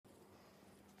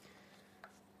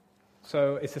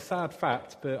So it's a sad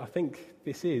fact, but I think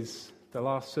this is the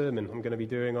last sermon I'm going to be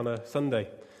doing on a Sunday.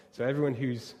 So everyone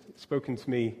who's spoken to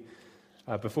me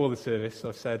before the service,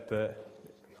 I've said that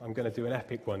I'm going to do an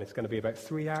epic one. It's going to be about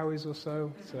 3 hours or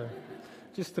so. So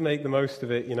just to make the most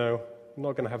of it, I'm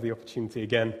not going to have the opportunity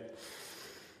again.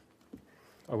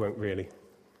 I won't really.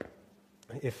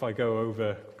 If I go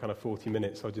over kind of 40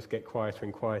 minutes, I'll just get quieter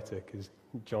and quieter because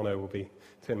Jono will be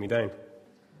turning me down.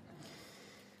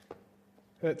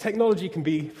 Technology can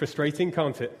be frustrating,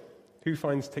 can't it? Who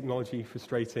finds technology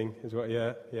frustrating as well?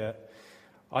 Yeah.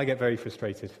 I get very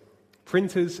frustrated.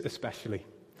 Printers especially.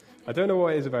 I don't know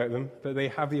what it is about them, but they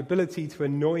have the ability to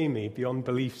annoy me beyond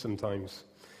belief sometimes.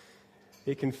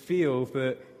 It can feel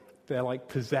that they're like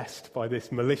possessed by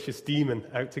this malicious demon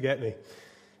out to get me.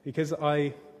 Because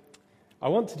I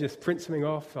want to just print something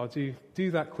off, I'll do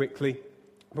that quickly.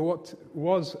 But what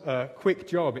was a quick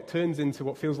job, it turns into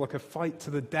what feels like a fight to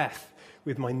the death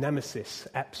with my nemesis,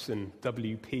 Epson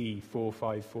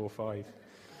WP4545.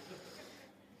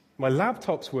 My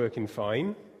laptop's working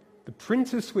fine, the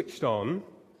printer's switched on,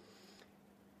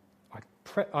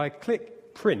 I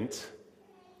click print,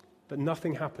 but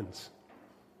nothing happens.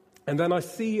 And then I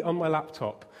see on my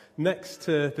laptop, next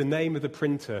to the name of the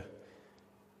printer,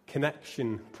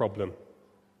 connection problem.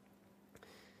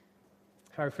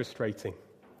 How frustrating.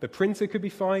 The printer could be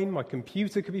fine, my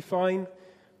computer could be fine,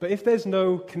 but if there's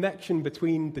no connection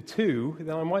between the two,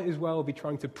 then I might as well be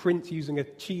trying to print using a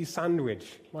cheese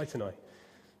sandwich, mightn't I?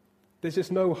 There's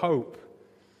just no hope.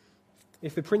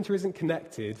 If the printer isn't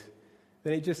connected,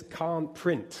 then it just can't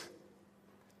print.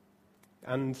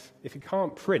 And if it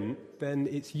can't print, then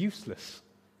it's useless,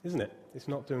 isn't it? It's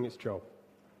not doing its job.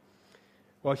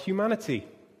 Well, humanity,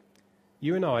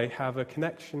 you and I have a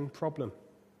connection problem.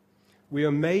 We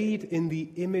are made in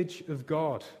the image of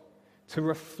God, to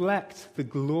reflect the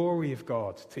glory of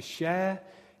God, to share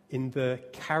in the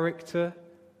character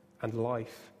and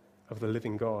life of the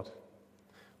living God.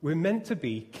 We're meant to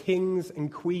be kings and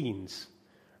queens,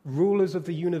 rulers of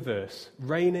the universe,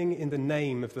 reigning in the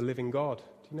name of the living God. Do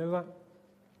you know that?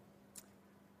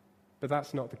 But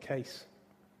that's not the case.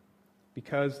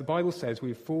 Because the Bible says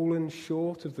we've fallen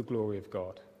short of the glory of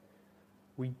God.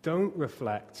 We don't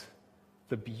reflect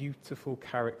the beautiful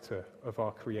character of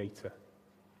our Creator.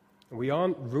 And we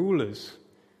aren't rulers.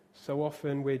 So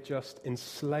often we're just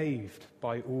enslaved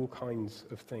by all kinds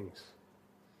of things.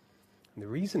 And the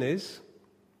reason is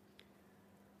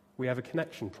we have a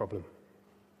connection problem.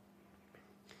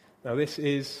 Now, this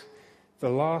is the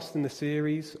last in the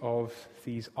series of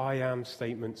these I am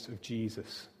statements of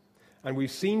Jesus. And we've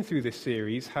seen through this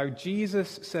series how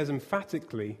Jesus says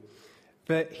emphatically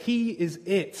that he is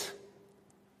it.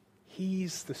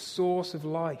 He's the source of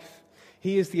life.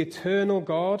 He is the eternal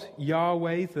God,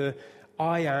 Yahweh, the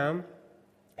I am.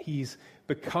 He's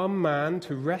become man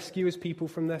to rescue his people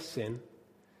from their sin.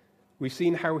 We've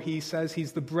seen how he says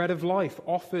he's the bread of life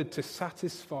offered to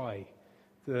satisfy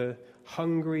the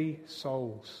hungry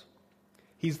souls.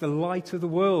 He's the light of the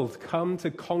world, come to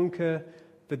conquer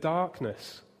the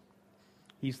darkness.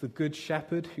 He's the good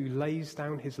shepherd who lays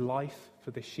down his life for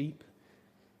the sheep,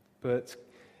 but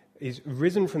is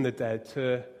risen from the dead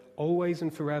to always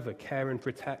and forever care and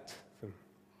protect them.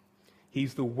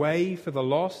 He's the way for the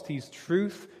lost. He's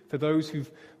truth for those who've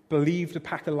believed a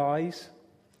pack of lies.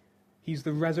 He's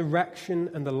the resurrection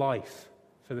and the life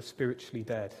for the spiritually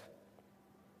dead.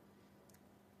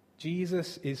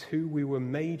 Jesus is who we were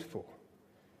made for,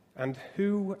 and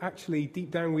who actually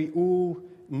deep down we all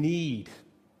need.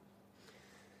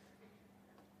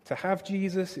 To have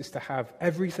Jesus is to have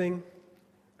everything,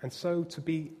 and so to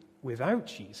be without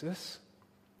Jesus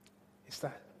is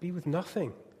to be with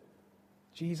nothing.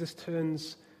 Jesus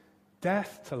turns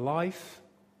death to life,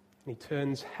 and he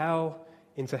turns hell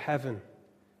into heaven.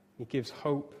 He gives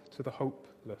hope to the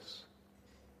hopeless.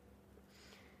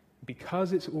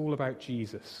 Because it's all about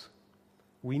Jesus,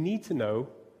 we need to know,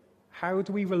 how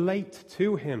do we relate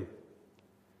to him?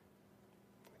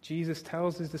 Jesus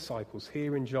tells his disciples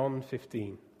here in John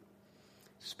 15,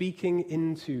 speaking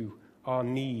into our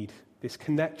need, this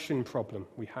connection problem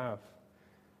we have,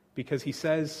 because he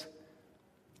says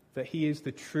that he is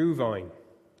the true vine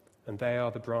and they are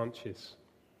the branches.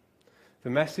 The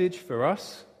message for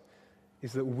us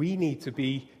is that we need to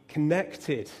be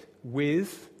connected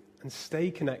with and stay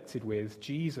connected with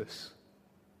Jesus.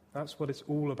 That's what it's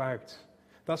all about.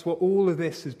 That's what all of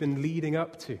this has been leading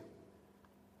up to.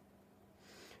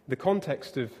 The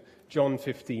context of John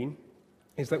 15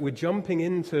 is that we're jumping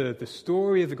into the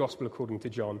story of the Gospel according to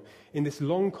John in this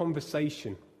long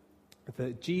conversation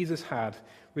that Jesus had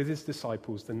with his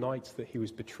disciples the night that he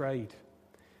was betrayed.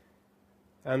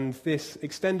 And this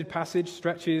extended passage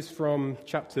stretches from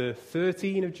chapter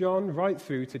 13 of John right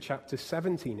through to chapter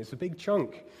 17. It's a big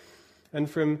chunk. And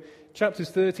from chapters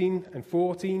 13 and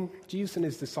 14, Jesus and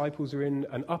his disciples are in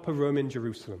an upper room in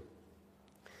Jerusalem.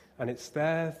 And it's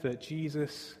there that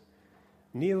Jesus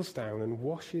kneels down and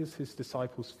washes his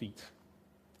disciples' feet.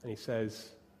 And he says,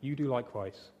 "You do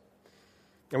likewise."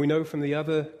 And we know from the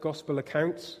other gospel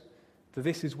accounts that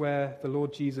this is where the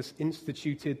Lord Jesus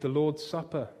instituted the Lord's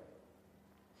Supper.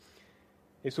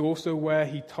 It's also where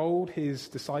he told his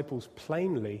disciples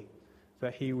plainly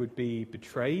that he would be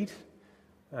betrayed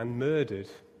and murdered,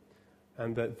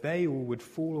 and that they all would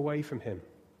fall away from him.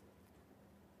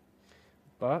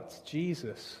 But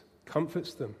Jesus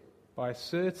comforts them by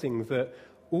asserting that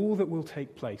all that will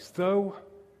take place, though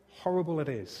horrible it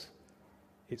is,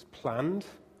 it's planned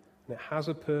and it has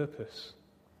a purpose,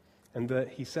 and that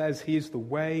he says he is the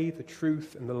way, the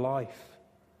truth, and the life.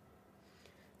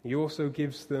 He also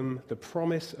gives them the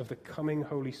promise of the coming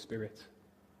Holy Spirit.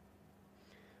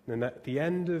 And then at the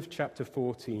end of chapter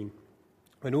 14,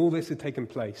 when all this had taken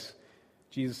place,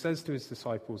 Jesus says to his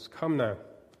disciples, "Come now,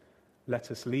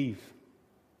 let us leave."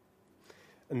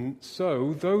 And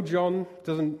so, though John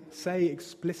doesn't say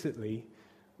explicitly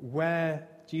where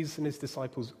Jesus and his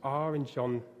disciples are in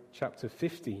John chapter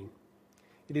 15,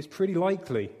 it is pretty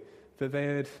likely that they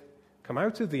had come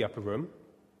out of the upper room.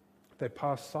 They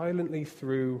passed silently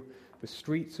through the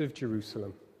streets of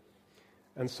Jerusalem,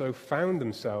 and so found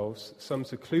themselves some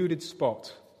secluded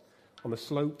spot on the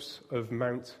slopes of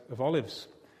Mount of Olives,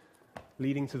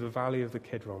 leading to the valley of the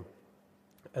Kidron.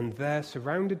 And there,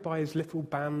 surrounded by his little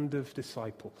band of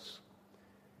disciples,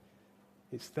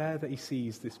 it's there that he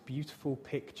sees this beautiful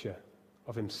picture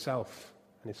of himself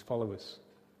and his followers.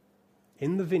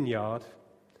 In the vineyard,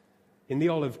 in the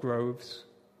olive groves,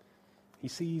 he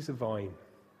sees a vine.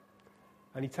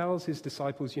 And he tells his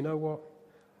disciples, "You know what?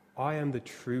 I am the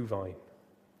true vine,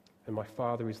 and my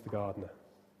Father is the gardener."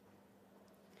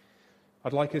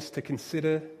 I'd like us to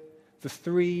consider the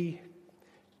three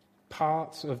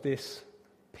parts of this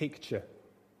picture: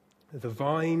 the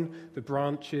vine, the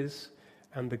branches,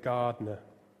 and the gardener.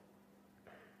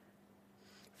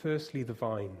 Firstly, the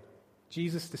vine.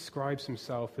 Jesus describes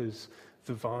himself as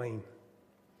the vine.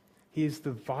 He is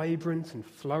the vibrant and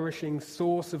flourishing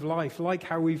source of life, like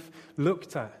how we've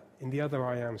looked at in the other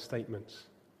I am statements.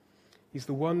 He's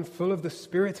the one full of the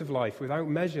Spirit of life without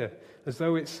measure, as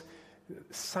though it's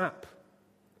sap,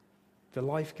 the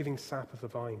life-giving sap of the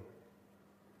vine.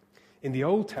 In the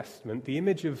Old Testament, the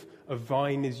image of a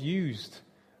vine is used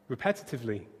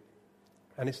repetitively,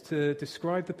 and it's to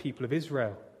describe the people of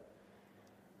Israel.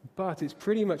 But it's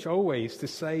pretty much always to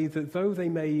say that though they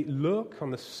may look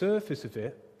on the surface of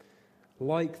it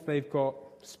like they've got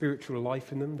spiritual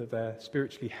life in them, that they're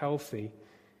spiritually healthy,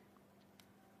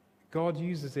 God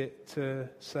uses it to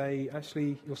say,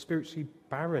 actually, you're spiritually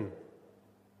barren.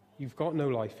 You've got no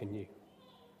life in you.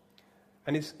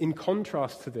 And it's in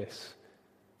contrast to this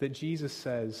that Jesus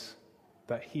says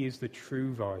that he is the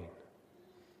true vine.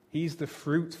 He's the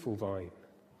fruitful vine.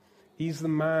 He's the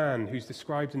man who's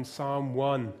described in Psalm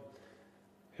 1,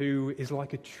 who is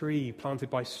like a tree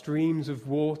planted by streams of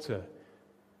water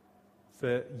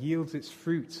that yields its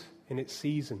fruit in its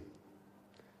season,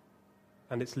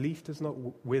 and its leaf does not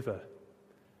wither.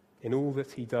 In all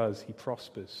that he does, he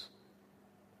prospers.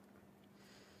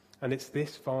 And it's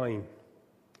this vine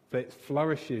that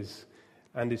flourishes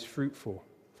and is fruitful,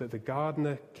 that the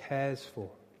gardener cares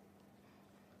for.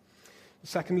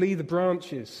 Secondly, the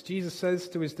branches. Jesus says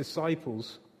to his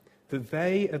disciples that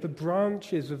they are the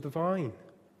branches of the vine.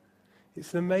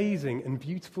 It's an amazing and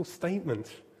beautiful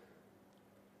statement.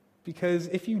 Because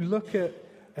if you look at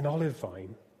an olive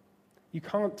vine, you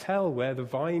can't tell where the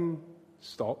vine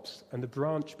stops and the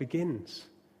branch begins.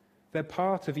 They're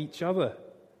part of each other.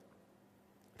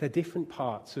 They're different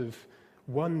parts of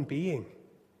one being.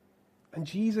 And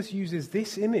Jesus uses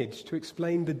this image to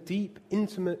explain the deep,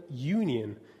 intimate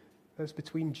union that's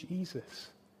between Jesus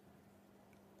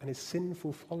and his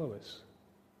sinful followers.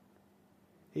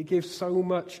 It gives so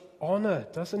much honor,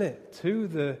 doesn't it, to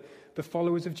the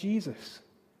followers of Jesus.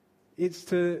 It's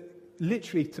to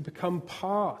literally to become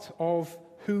part of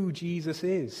who Jesus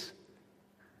is.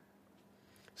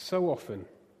 So often,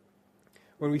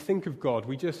 when we think of God,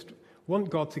 we just want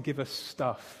God to give us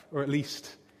stuff, or at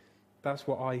least that's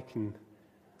what I can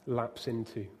lapse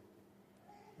into.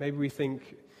 Maybe we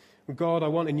think, God, I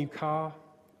want a new car,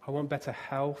 I want better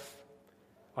health,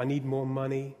 I need more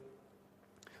money.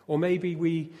 Or maybe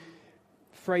we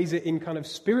phrase it in kind of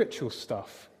spiritual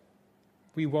stuff.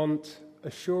 We want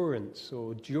assurance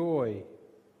or joy.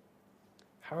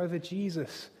 However,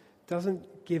 Jesus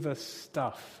doesn't give us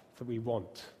stuff that we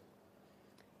want.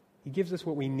 He gives us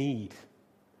what we need.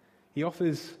 He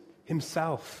offers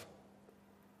himself,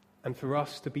 and for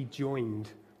us to be joined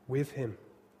with him.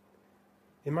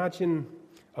 Imagine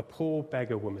a poor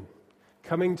beggar woman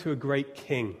coming to a great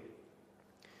king.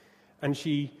 And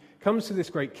she comes to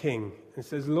this great king and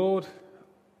says, "Lord,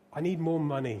 I need more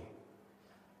money.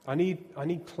 I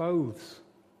need clothes.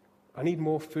 I need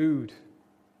more food."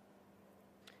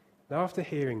 Now, after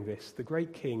hearing this, the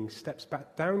great king steps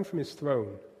back down from his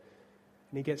throne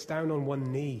and he gets down on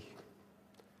one knee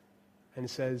and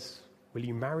says, "Will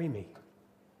you marry me?"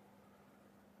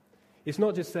 It's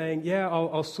not just saying, "Yeah,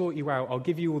 I'll sort you out. I'll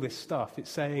give you all this stuff."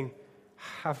 It's saying,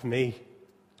 "Have me.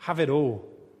 Have it all.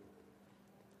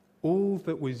 All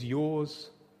that was yours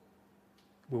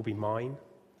will be mine,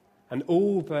 and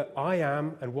all that I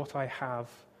am and what I have,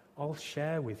 I'll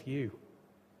share with you."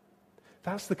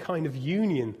 That's the kind of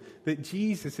union that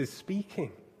Jesus is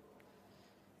speaking.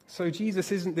 So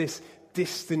Jesus isn't this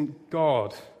distant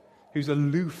God who's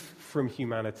aloof from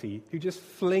humanity, who just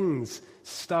flings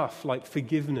stuff like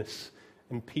forgiveness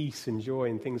and peace and joy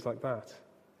and things like that.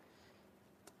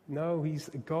 No, he's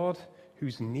a God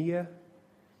who's near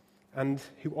and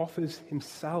who offers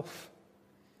himself.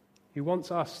 He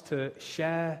wants us to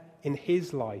share in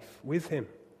his life with him,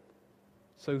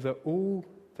 so that all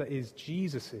that is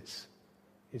Jesus's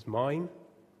is mine,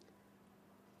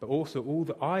 but also all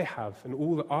that I have and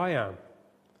all that I am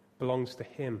belongs to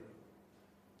him.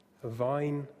 A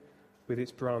vine with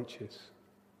its branches.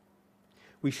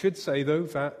 We should say, though,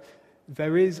 that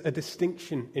there is a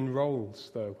distinction in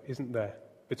roles, though, isn't there,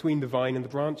 between the vine and the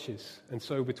branches, and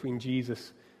so between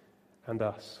Jesus and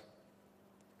us.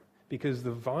 Because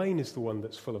the vine is the one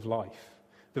that's full of life.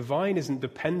 The vine isn't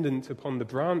dependent upon the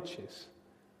branches,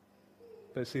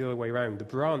 but it's the other way around. The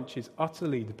branch is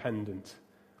utterly dependent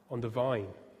on the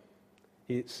vine.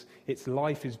 Its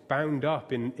life is bound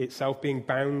up in itself being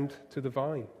bound to the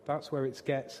vine. That's where it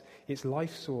gets its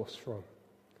life source from.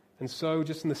 And so,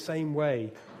 just in the same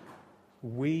way,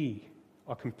 we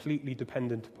are completely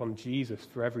dependent upon Jesus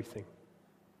for everything.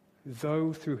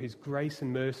 Though through his grace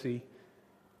and mercy,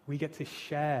 we get to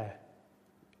share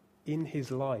in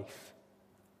his life.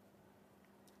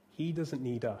 He doesn't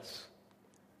need us,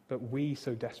 but we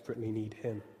so desperately need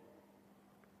him.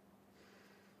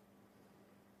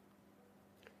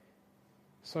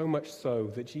 So much so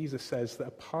that Jesus says that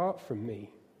apart from me,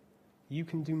 you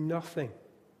can do nothing.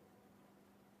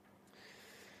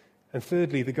 And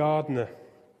thirdly, the gardener.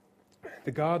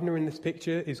 The gardener in this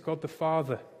picture is God the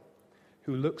Father,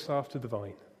 who looks after the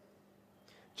vine.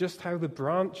 Just how the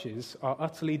branches are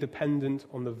utterly dependent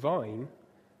on the vine,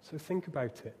 so think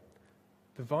about it.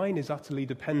 The vine is utterly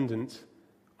dependent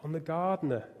on the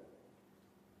gardener.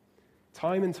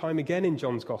 Time and time again in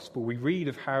John's Gospel, we read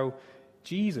of how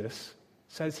Jesus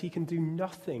says he can do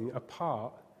nothing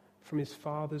apart from his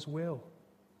Father's will.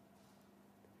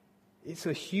 It's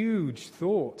a huge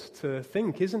thought to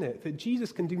think, isn't it? That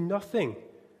Jesus can do nothing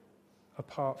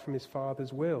apart from his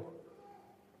Father's will.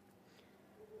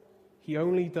 He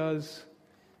only does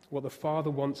what the Father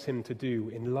wants him to do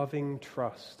in loving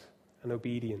trust and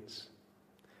obedience.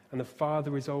 And the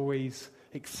Father is always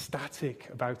ecstatic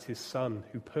about his Son,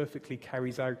 who perfectly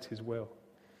carries out his will.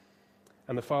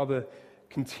 And the Father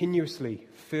continuously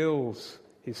fills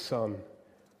his Son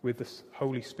with the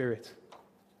Holy Spirit.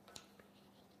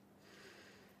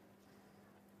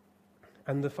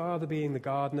 And the Father being the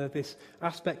gardener, this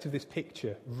aspect of this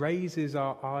picture raises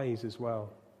our eyes as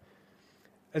well,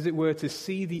 as it were, to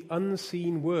see the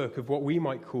unseen work of what we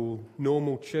might call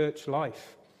normal church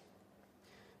life.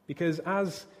 Because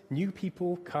as new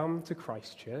people come to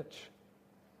Christ Church,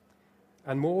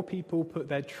 and more people put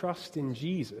their trust in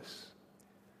Jesus,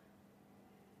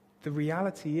 the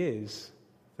reality is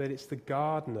that it's the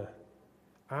gardener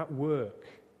at work,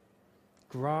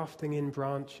 grafting in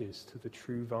branches to the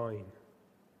true vine.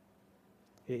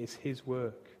 It is his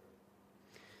work.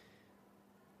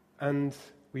 And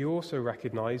we also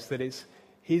recognize that it's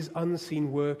his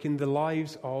unseen work in the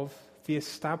lives of the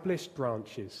established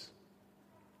branches,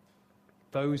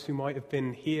 those who might have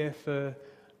been here for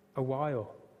a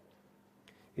while.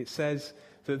 It says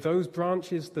that those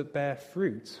branches that bear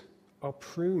fruit are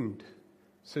pruned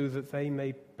so that they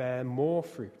may bear more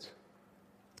fruit.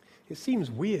 It seems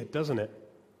weird, doesn't it?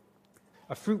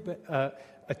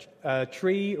 A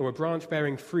tree or a branch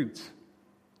bearing fruit,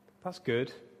 that's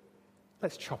good.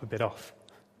 Let's chop a bit off.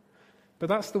 But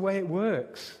that's the way it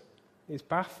works. It's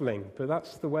baffling, but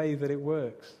that's the way that it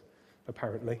works,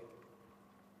 apparently.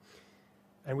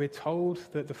 And we're told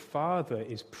that the Father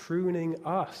is pruning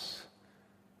us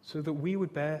so that we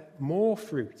would bear more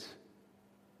fruit.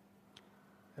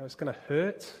 Now, it's going to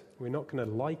hurt We're not going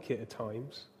to like it at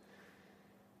times.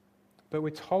 But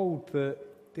we're told that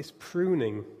this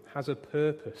pruning has a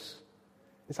purpose.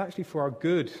 It's actually for our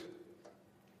good.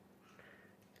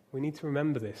 We need to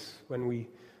remember this when we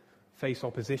face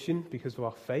opposition because of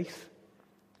our faith,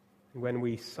 when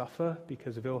we suffer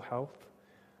because of ill health,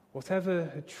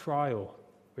 whatever trial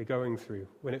we're going through,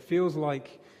 when it feels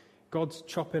like God's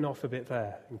chopping off a bit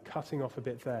there and cutting off a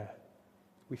bit there,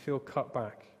 we feel cut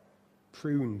back,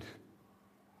 pruned.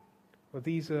 Well,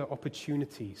 these are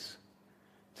opportunities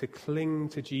to cling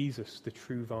to Jesus, the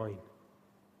true vine,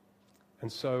 and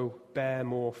so bear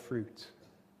more fruit.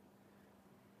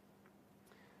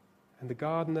 And the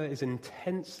gardener is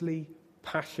intensely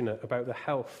passionate about the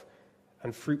health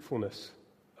and fruitfulness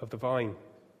of the vine.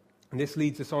 And this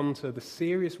leads us on to the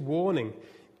serious warning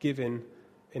given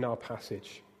in our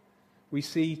passage. We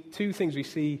see two things. We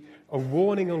see a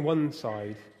warning on one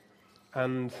side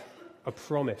and a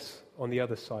promise on the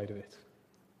other side of it.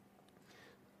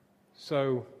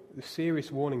 So, the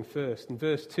serious warning first. In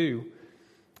verse 2,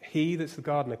 he, that's the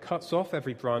gardener, cuts off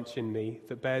every branch in me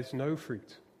that bears no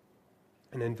fruit.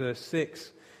 And in verse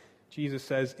 6, Jesus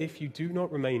says, if you do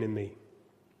not remain in me,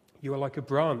 you are like a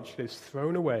branch that is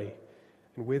thrown away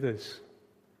and withers.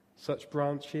 Such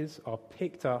branches are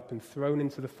picked up and thrown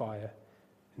into the fire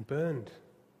and burned.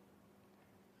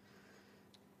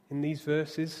 In these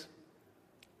verses,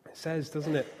 it says,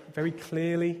 doesn't it, very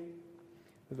clearly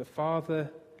that the Father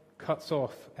cuts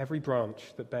off every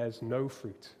branch that bears no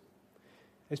fruit.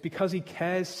 It's because he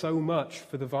cares so much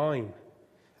for the vine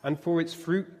and for its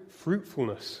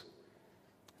fruitfulness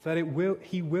that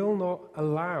he will not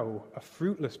allow a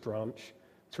fruitless branch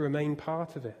to remain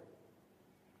part of it.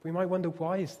 We might wonder,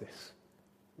 why is this?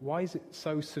 Why is it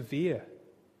so severe?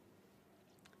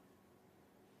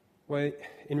 Well,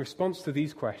 in response to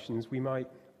these questions, we might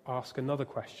ask another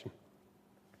question.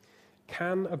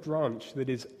 Can a branch that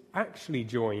is actually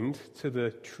joined to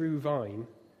the true vine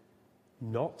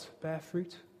not bear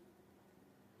fruit?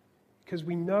 Because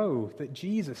we know that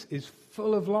Jesus is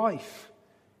full of life.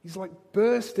 He's like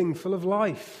bursting full of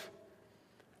life.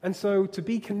 And so to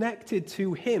be connected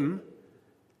to him,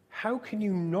 how can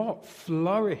you not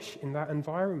flourish in that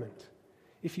environment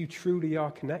if you truly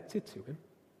are connected to him?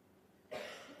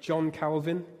 John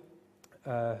Calvin,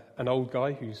 an old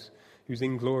guy who's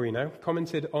in glory now,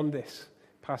 commented on this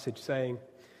passage saying,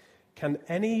 can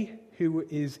any who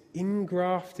is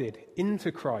ingrafted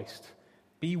into Christ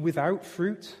be without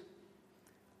fruit?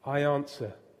 I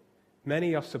answer,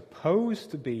 many are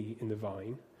supposed to be in the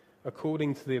vine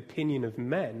according to the opinion of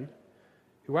men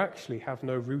who actually have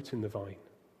no root in the vine.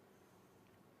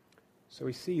 So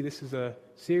we see this is a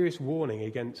serious warning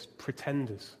against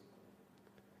pretenders,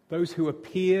 those who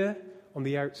appear on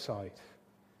the outside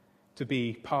to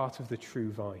be part of the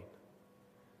true vine.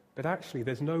 But actually,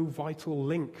 there's no vital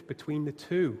link between the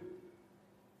two.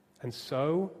 And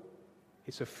so,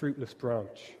 it's a fruitless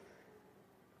branch.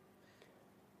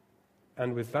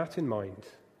 And with that in mind,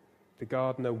 the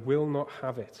gardener will not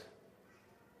have it.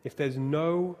 If there's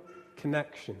no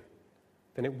connection,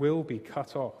 then it will be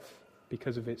cut off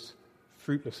because of its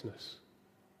fruitlessness.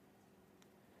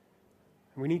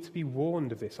 And we need to be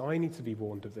warned of this. I need to be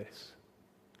warned of this.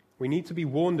 We need to be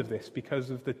warned of this because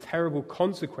of the terrible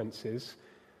consequences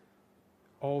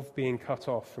of being cut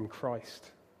off from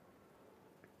Christ.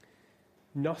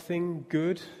 Nothing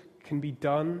good can be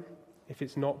done if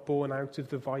it's not born out of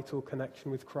the vital connection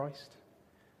with Christ.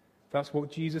 That's what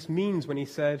Jesus means when he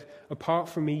said, apart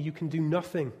from me, you can do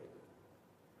nothing.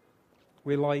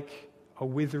 We're like a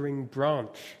withering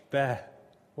branch there.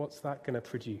 What's that going to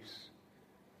produce?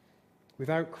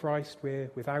 Without Christ, we're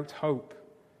without hope.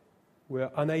 We're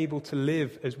unable to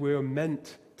live as we're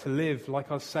meant to live,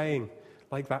 like I was saying,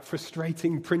 like that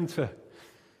frustrating printer.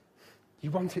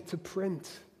 You want it to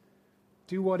print.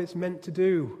 Do what it's meant to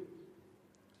do.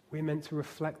 We're meant to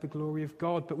reflect the glory of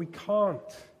God, but we can't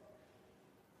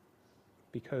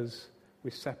because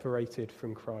we're separated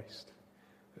from Christ.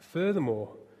 But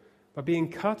furthermore, by being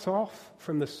cut off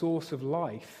from the source of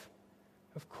life,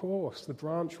 of course, the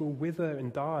branch will wither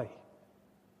and die.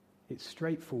 It's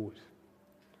straightforward.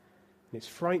 And it's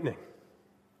frightening.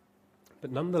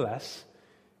 But nonetheless,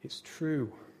 it's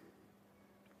true.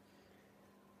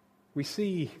 We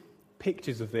see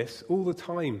pictures of this all the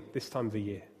time this time of the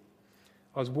year.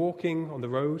 I was walking on the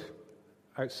road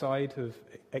outside of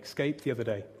Escape the other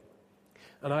day,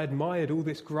 and I admired all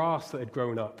this grass that had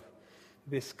grown up,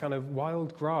 this kind of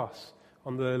wild grass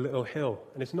on the little hill.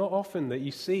 And it's not often that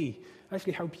you see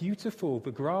actually how beautiful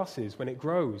the grass is when it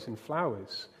grows and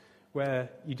flowers, where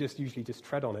you just usually just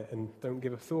tread on it and don't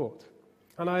give a thought.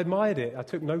 And I admired it. I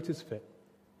took notice of it.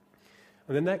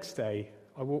 And the next day,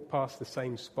 I walked past the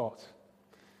same spot,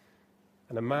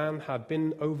 and a man had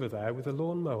been over there with a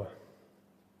lawnmower.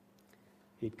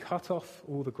 He'd cut off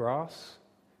all the grass,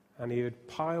 and he had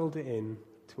piled it in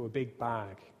to a big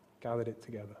bag, gathered it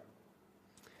together.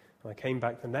 And I came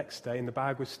back the next day, and the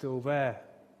bag was still there.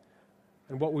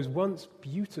 And what was once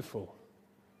beautiful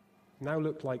now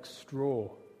looked like straw.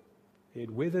 It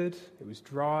had withered, it was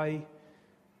dry,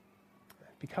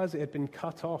 because it had been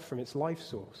cut off from its life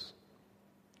source.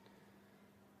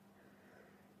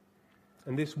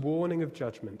 And this warning of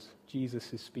judgment,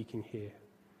 Jesus is speaking here.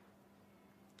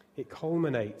 It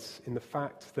culminates in the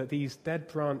fact that these dead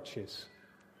branches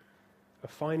are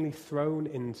finally thrown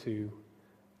into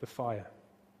the fire.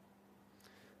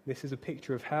 This is a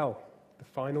picture of hell, the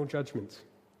final judgment,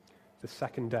 the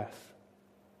second death.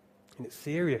 And it's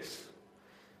serious.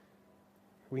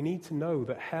 We need to know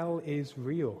that hell is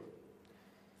real.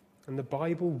 And the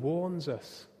Bible warns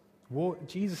us.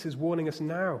 Jesus is warning us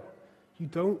now. You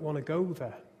don't want to go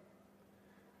there.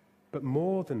 But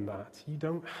more than that, you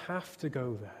don't have to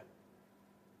go there.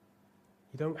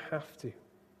 You don't have to.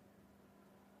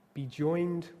 Be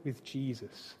joined with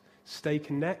Jesus. Stay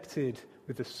connected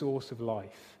with the source of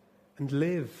life. And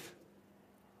live.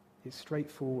 It's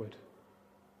straightforward.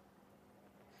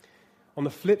 On the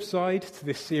flip side to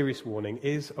this serious warning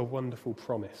is a wonderful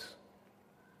promise.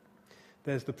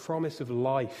 There's the promise of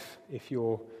life if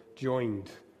you're joined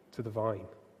to the vine.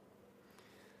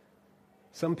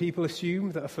 Some people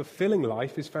assume that a fulfilling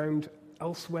life is found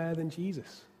elsewhere than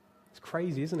Jesus. It's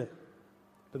crazy, isn't it?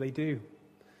 But they do.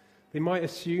 They might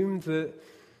assume that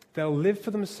they'll live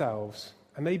for themselves,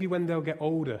 and maybe when they'll get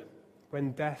older,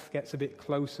 when death gets a bit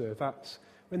closer, that's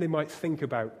when they might think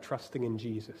about trusting in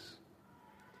Jesus.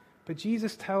 But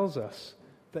Jesus tells us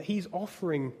that he's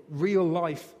offering real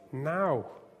life now.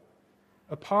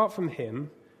 Apart from him,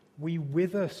 we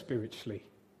wither spiritually.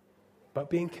 But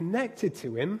being connected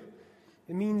to him,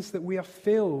 it means that we are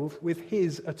filled with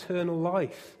his eternal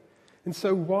life. And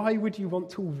so why would you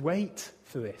want to wait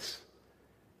for this?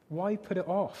 Why put it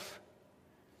off?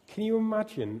 Can you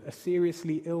imagine a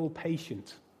seriously ill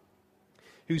patient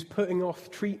who's putting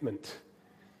off treatment?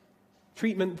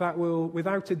 Treatment that will,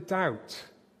 without a doubt,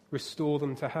 restore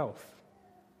them to health.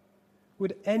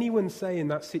 Would anyone say in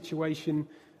that situation,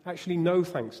 actually, no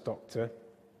thanks, doctor.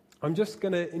 I'm just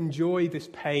going to enjoy this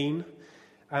pain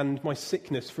and my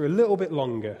sickness for a little bit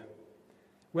longer.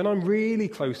 When I'm really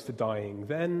close to dying,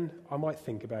 then I might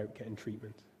think about getting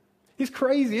treatment. It's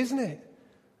crazy, isn't it?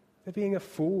 They're being a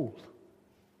fool.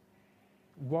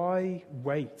 Why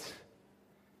wait?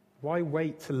 Why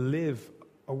wait to live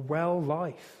a well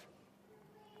life?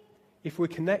 If we're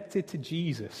connected to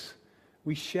Jesus,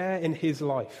 we share in his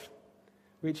life,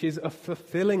 which is a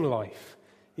fulfilling life.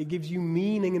 It gives you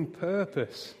meaning and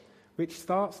purpose, which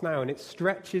starts now and it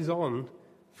stretches on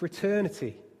for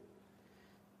eternity.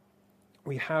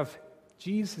 We have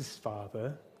Jesus'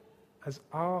 Father as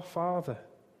our Father.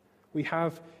 We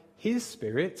have his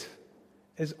Spirit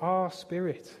as our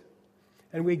Spirit.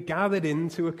 And we're gathered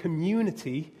into a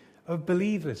community of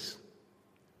believers,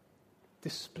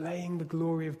 displaying the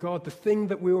glory of God, the thing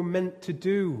that we were meant to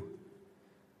do.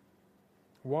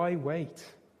 Why wait?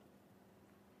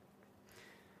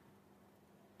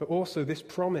 But also, this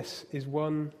promise is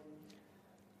one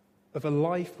of a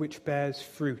life which bears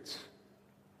fruit.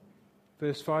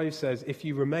 Verse 5 says, "If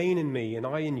you remain in me and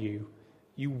I in you,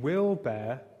 you will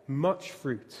bear much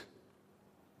fruit."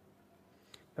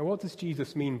 Now, what does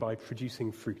Jesus mean by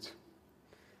producing fruit?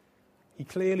 He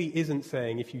clearly isn't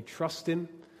saying if you trust him,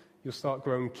 you'll start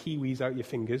growing kiwis out your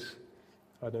fingers.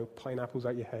 I don't know, pineapples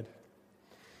out your head.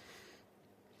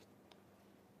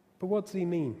 But what does he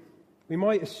mean? We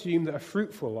might assume that a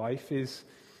fruitful life is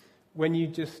when you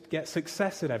just get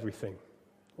success at everything.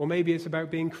 Or maybe it's about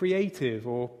being creative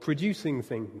or producing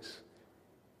things.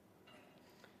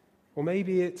 Or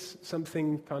maybe it's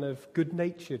something kind of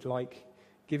good-natured, like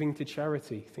giving to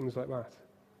charity, things like that.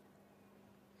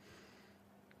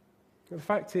 The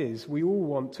fact is, we all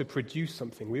want to produce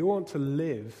something. We all want to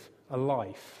live a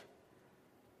life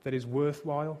that is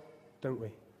worthwhile, don't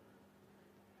we?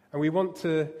 And we want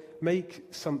to make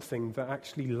something that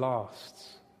actually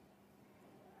lasts.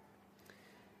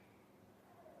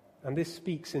 And this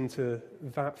speaks into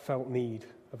that felt need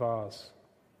of ours.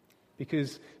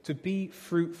 Because to be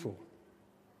fruitful,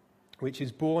 which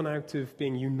is born out of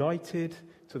being united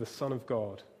to the Son of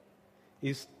God,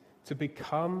 is to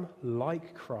become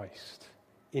like Christ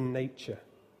in nature.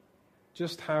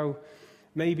 Just how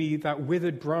maybe that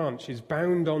withered branch is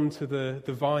bound onto the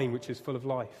vine which is full of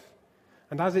life.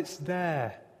 And as it's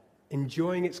there,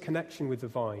 enjoying its connection with the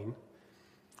vine,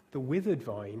 the withered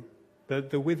vine,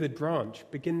 the withered branch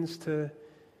begins to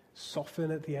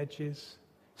soften at the edges,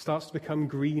 starts to become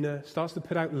greener, starts to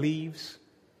put out leaves.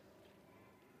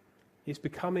 It's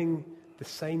becoming the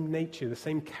same nature, the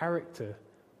same character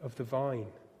of the vine.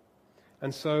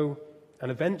 And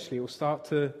eventually it will start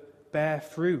to bear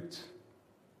fruit.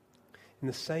 In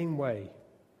the same way,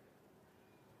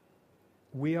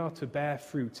 we are to bear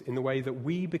fruit in the way that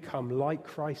we become like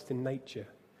Christ in nature.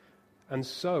 And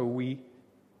so we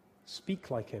speak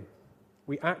like him.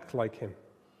 We act like him.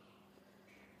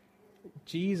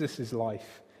 Jesus'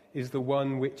 life is the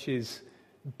one which is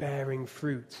bearing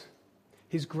fruit.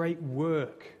 His great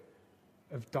work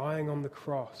of dying on the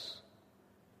cross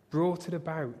brought it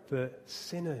about that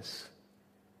sinners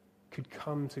could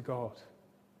come to God.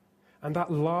 And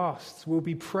that lasts. We'll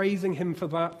be praising him for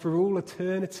that for all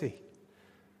eternity.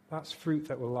 That's fruit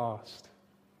that will last.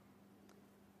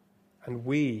 And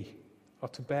we are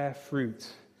to bear fruit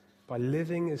by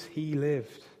living as he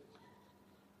lived.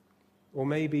 Or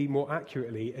maybe more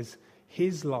accurately, as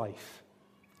his life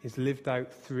is lived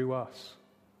out through us.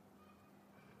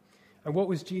 And what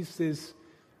was Jesus'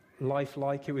 life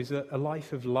like? It was a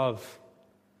life of love.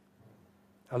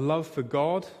 A love for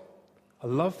God, a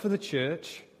love for the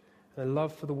church, and a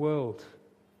love for the world.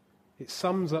 It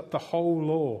sums up the whole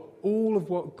law. All of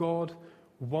what God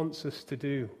wants us to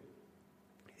do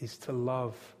is to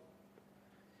love.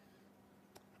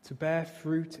 To bear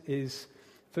fruit is,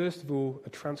 first of all, a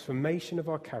transformation of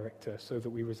our character so that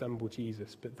we resemble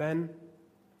Jesus. But then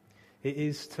it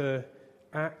is to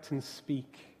act and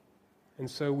speak. And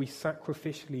so we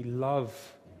sacrificially love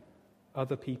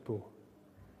other people.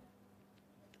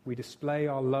 We display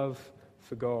our love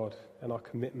for God and our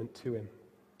commitment to him.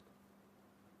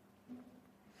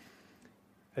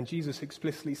 And Jesus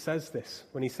explicitly says this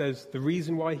when he says the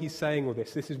reason why he's saying all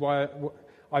this. This is why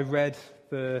I read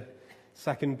the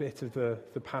second bit of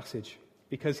the passage.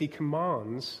 Because he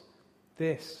commands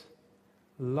this: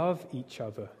 love each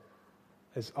other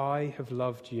as I have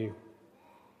loved you.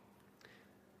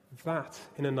 That,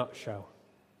 in a nutshell,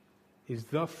 is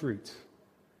the fruit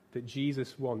that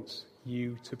Jesus wants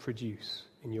you to produce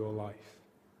in your life.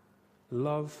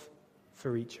 Love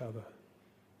for each other,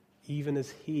 even as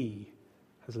he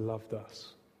has loved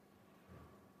us.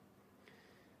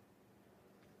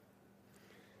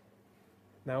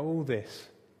 Now, all this,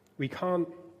 we can't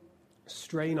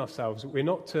strain ourselves. We're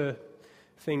not to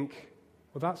think,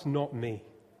 well, that's not me.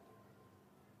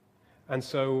 And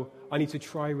so I need to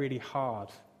try really hard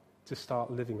to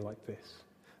start living like this.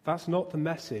 That's not the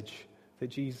message that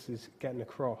Jesus is getting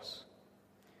across.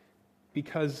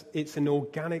 Because it's an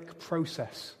organic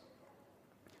process.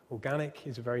 Organic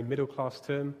is a very middle-class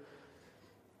term.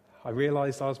 I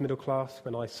realized I was middle class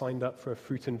when I signed up for a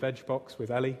fruit and veg box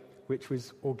with Ellie, which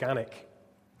was organic.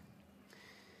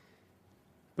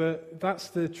 But that's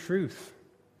the truth.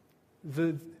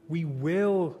 We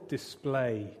will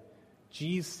display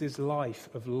Jesus' life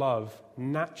of love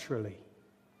naturally,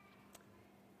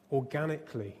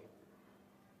 organically,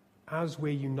 as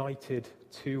we're united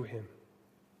to him.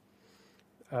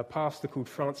 A pastor called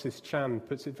Francis Chan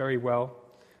puts it very well,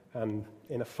 and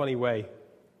in a funny way,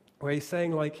 where he's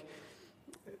saying, like,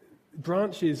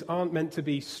 branches aren't meant to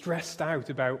be stressed out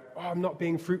about, I'm not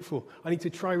being fruitful. I need to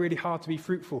try really hard to be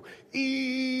fruitful.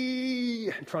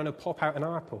 Trying to pop out an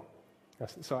apple.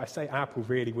 So I say apple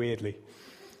really weirdly.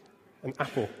 An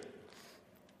apple.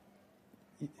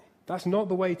 That's not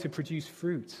the way to produce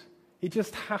fruit. It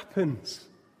just happens.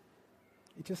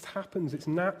 It just happens. It's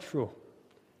natural.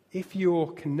 If you're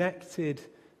connected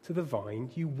to the vine,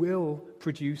 you will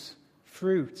produce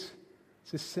fruit.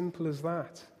 It's as simple as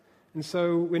that. And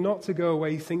so we're not to go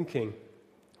away thinking,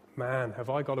 man, have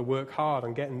I got to work hard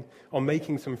on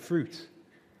making some fruit?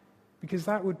 Because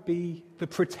that would be the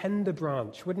pretender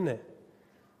branch, wouldn't it?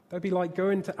 That'd be like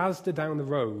going to Asda down the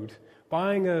road,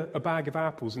 buying a bag of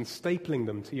apples and stapling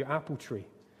them to your apple tree.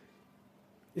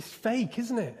 It's fake,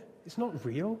 isn't it? It's not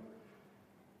real.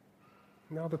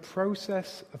 Now, the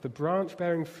process of the branch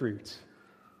bearing fruit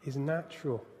is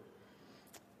natural.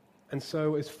 And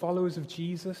so, as followers of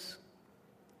Jesus,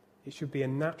 it should be a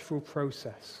natural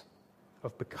process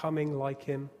of becoming like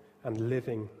him and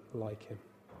living like him.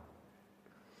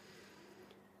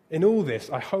 In all this,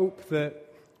 I hope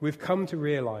that we've come to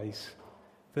realize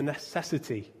the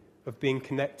necessity of being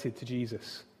connected to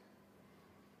Jesus.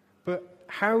 But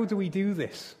how do we do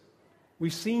this?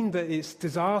 We've seen that it's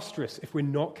disastrous if we're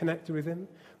not connected with him.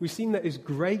 We've seen that it's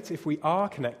great if we are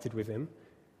connected with him.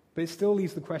 But it still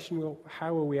leaves the question, well,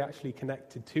 how are we actually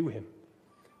connected to him?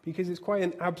 Because it's quite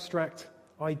an abstract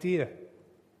idea.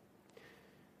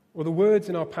 Well, the words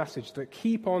in our passage that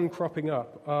keep on cropping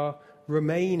up are,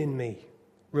 remain in me,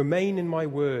 remain in my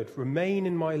word, remain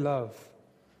in my love.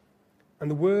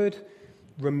 And the word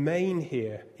remain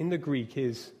here in the Greek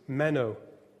is meno,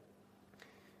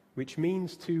 which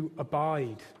means to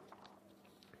abide.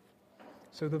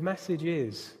 So the message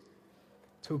is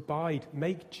to abide,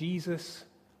 make Jesus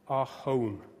our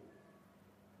home,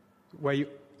 where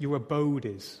your abode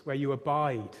is, where you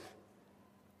abide.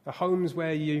 The home's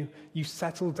where you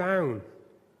settle down.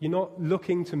 You're not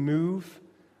looking to move,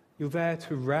 you're there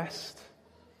to rest.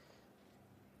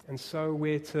 And so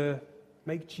we're to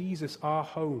make Jesus our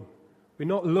home. We're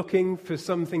not looking for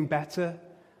something better.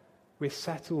 We're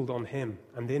settled on him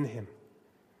and in him.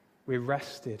 We're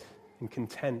rested and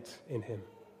content in him.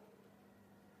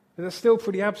 But that's still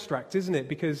pretty abstract, isn't it?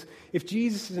 Because if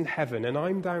Jesus is in heaven and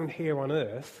I'm down here on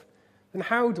earth, then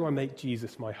how do I make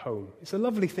Jesus my home? It's a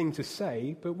lovely thing to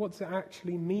say, but what does it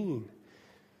actually mean?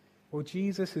 Well,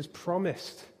 Jesus has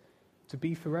promised to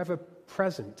be forever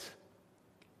present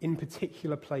in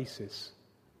particular places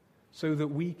so that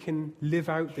we can live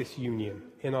out this union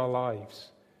in our lives.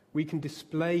 We can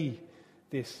display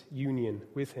this union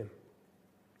with him.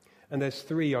 And there's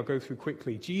three I'll go through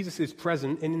quickly. Jesus is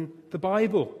present in the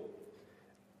Bible.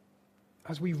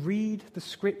 As we read the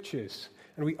scriptures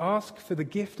and we ask for the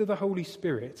gift of the Holy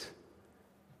Spirit,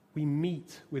 we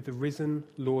meet with the risen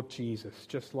Lord Jesus,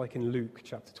 just like in Luke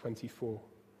chapter 24.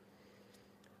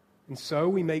 And so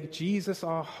we make Jesus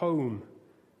our home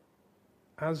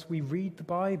as we read the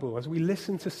Bible, as we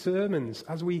listen to sermons,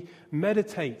 as we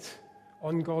meditate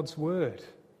on God's word.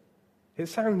 It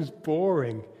sounds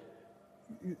boring,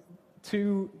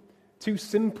 too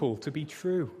simple to be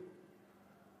true,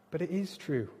 but it is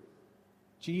true.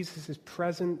 Jesus is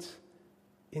present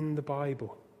in the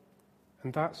Bible,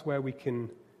 and that's where we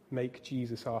can make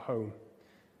Jesus our home.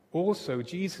 Also,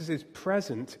 Jesus is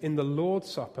present in the Lord's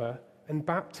Supper and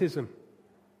baptism.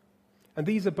 And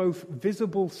these are both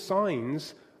visible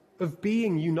signs of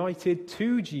being united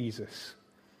to Jesus.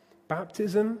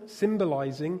 Baptism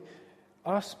symbolizing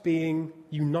us being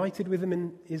united with him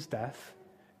in his death,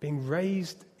 being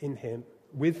raised in him,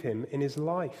 with him in his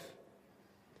life.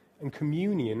 And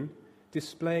communion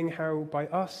displaying how by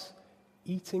us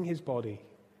eating his body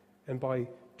and by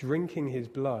drinking his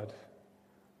blood,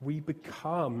 we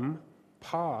become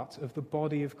part of the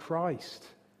body of Christ,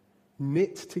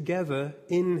 knit together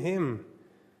in him.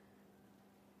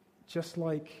 Just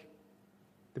like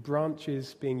the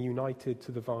branches being united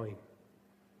to the vine.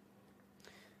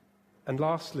 And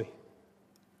lastly,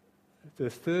 the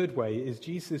third way is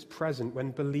Jesus is present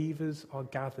when believers are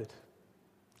gathered,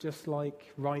 just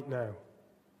like right now.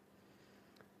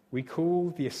 We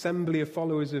call the assembly of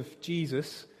followers of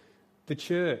Jesus the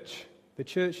church. The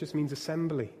church just means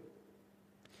assembly.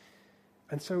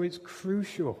 And so it's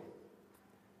crucial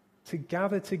to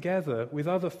gather together with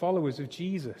other followers of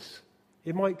Jesus.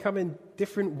 It might come in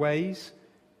different ways,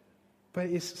 but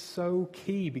it's so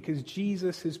key because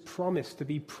Jesus has promised to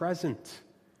be present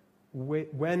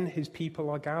when his people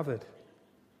are gathered.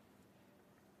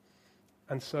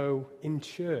 And so in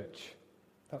church,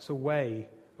 that's a way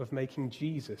of making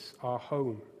Jesus our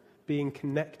home, being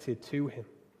connected to him.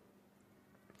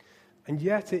 And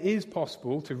yet it is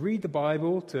possible to read the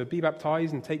Bible, to be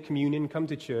baptized and take communion, come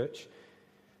to church,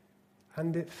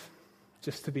 and it's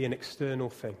just to be an external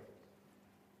thing.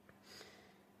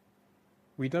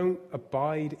 We don't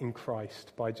abide in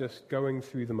Christ by just going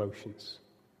through the motions.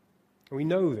 And we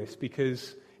know this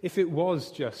because if it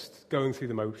was just going through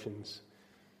the motions,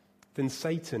 then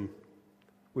Satan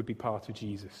would be part of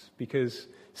Jesus, because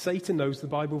Satan knows the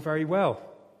Bible very well,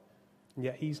 and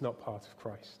yet he's not part of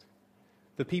Christ.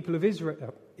 The people of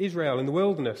Israel in the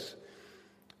wilderness,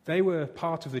 they were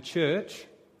part of the church,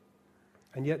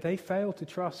 and yet they failed to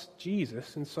trust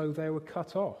Jesus, and so they were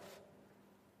cut off.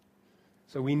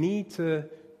 So we need to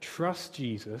trust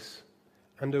Jesus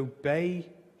and obey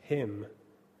him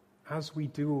as we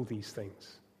do all these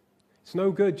things. It's no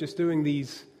good just doing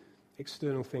these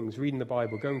external things, reading the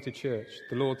Bible, going to church,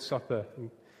 the Lord's Supper,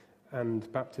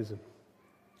 and baptism.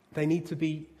 They need to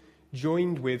be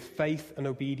joined with faith and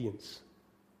obedience.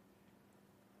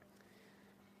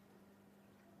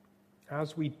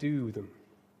 As we do them,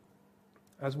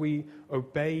 as we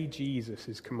obey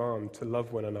Jesus' command to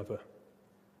love one another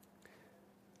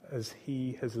as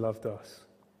he has loved us.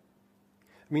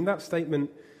 I mean, that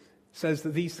statement says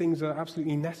that these things are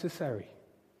absolutely necessary.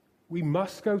 We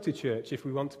must go to church if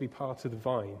we want to be part of the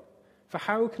vine. For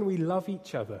how can we love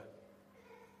each other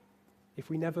if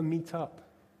we never meet up?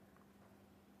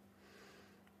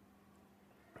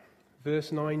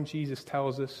 Verse 9, Jesus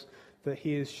tells us that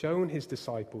he has shown his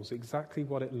disciples exactly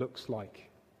what it looks like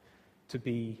to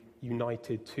be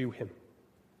united to him.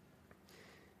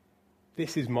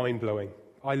 This is mind-blowing.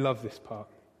 I love this part.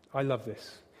 I love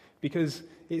this. because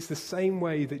it's the same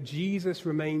way that Jesus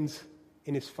remains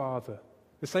in his Father,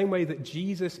 the same way that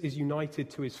Jesus is united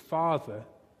to his Father,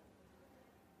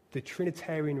 the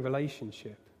Trinitarian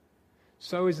relationship,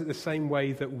 so is it the same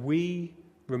way that we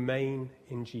remain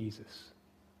in Jesus.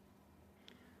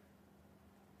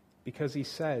 Because he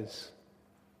says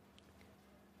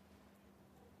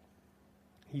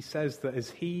that as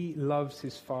he loves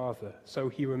his Father, so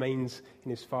he remains in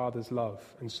his Father's love.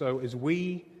 And so as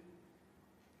we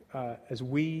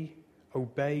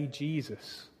obey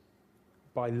Jesus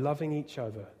by loving each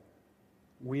other,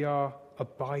 we are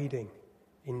abiding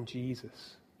in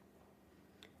Jesus.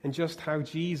 And just how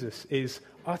Jesus is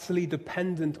utterly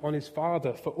dependent on his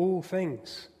Father for all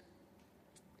things,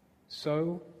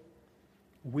 so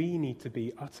we need to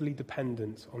be utterly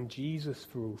dependent on Jesus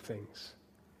for all things,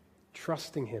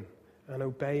 trusting him and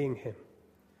obeying him.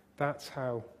 That's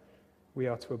how we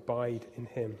are to abide in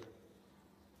him.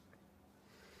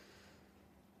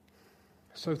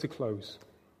 So to close,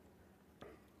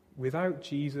 without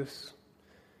Jesus,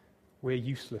 we're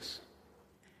useless.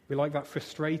 We're like that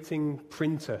frustrating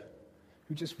printer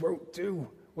who just won't do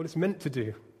what it's meant to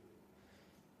do.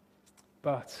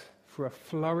 But for a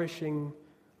flourishing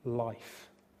life,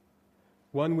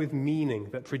 one with meaning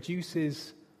that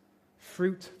produces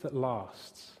fruit that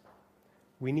lasts,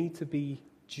 we need to be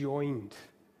joined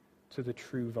to the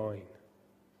true vine.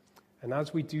 And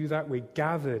as we do that, we're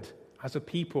gathered as a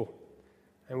people,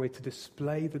 and we're to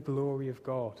display the glory of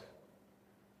God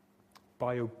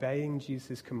by obeying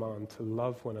Jesus' command to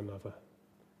love one another,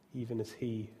 even as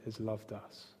he has loved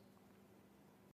us.